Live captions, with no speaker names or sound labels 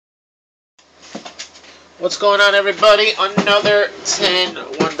What's going on, everybody? Another $10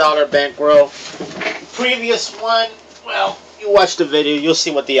 $1 bankroll. Previous one, well, you watch the video, you'll see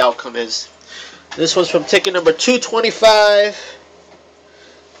what the outcome is. This was from ticket number 225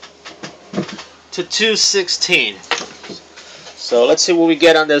 to 216. So let's see what we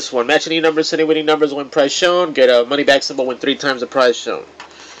get on this one. Match any numbers, any winning numbers, win price shown. Get a money back symbol, win 3 times the price shown.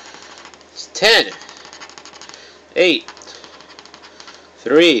 It's 10, 8,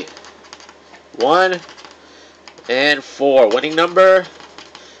 3, 1, and 4. Winning number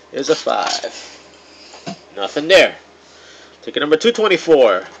is a 5. Nothing there. Ticket number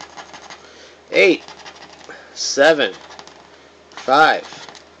 224. 8, 7, 5,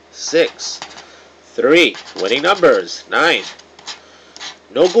 6, 3. Winning numbers 9.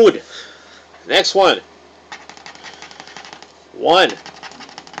 No good. Next one. 1,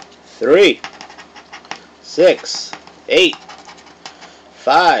 3, 6, 8,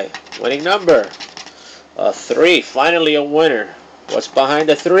 5. Winning number a 3. Finally a winner. What's behind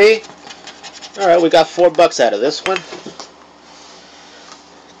the 3? Alright, we got $4 out of this one.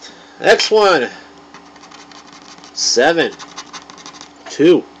 Next one. 7,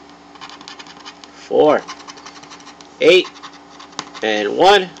 2, 4, 8, and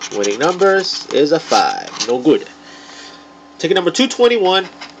 1. Winning numbers is a 5. No good. Ticket number 221.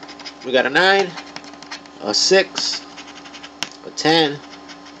 We got a 9, a 6, a 10,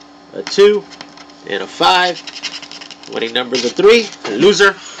 a 2, and a 5. Winning numbers are 3. A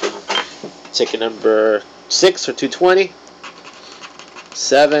loser. Ticket number 6 for 220.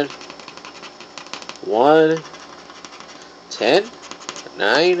 7, 1, 10,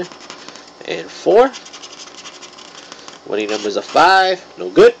 9, and 4. Winning numbers are 5.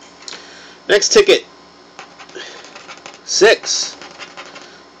 No good. Next ticket. 6,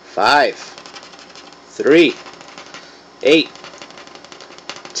 5, 3, 8,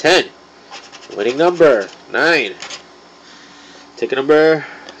 10. Winning number 9. Ticket number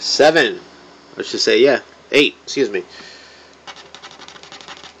 7. I should say, yeah, 8. Excuse me.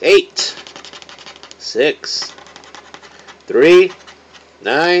 8, 6, 3,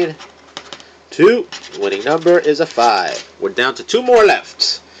 9, 2. Winning number is a 5. We're down to 2 more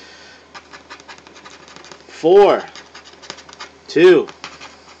left. 4, 2,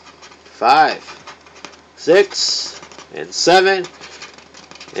 5, 6, and 7.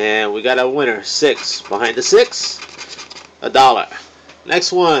 And we got a winner. 6. Behind the 6, $1.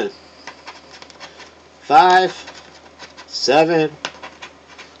 Next one. 5, 7,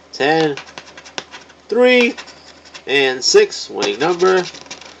 10, 3, and 6. Winning number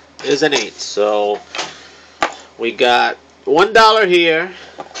is an 8. So we got $1 here.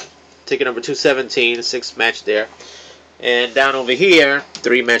 Ticket number 217. 6 matched there. And down over here,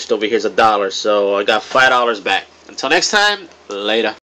 3 matched over here is $1. So I got $5 back. Until next time, later.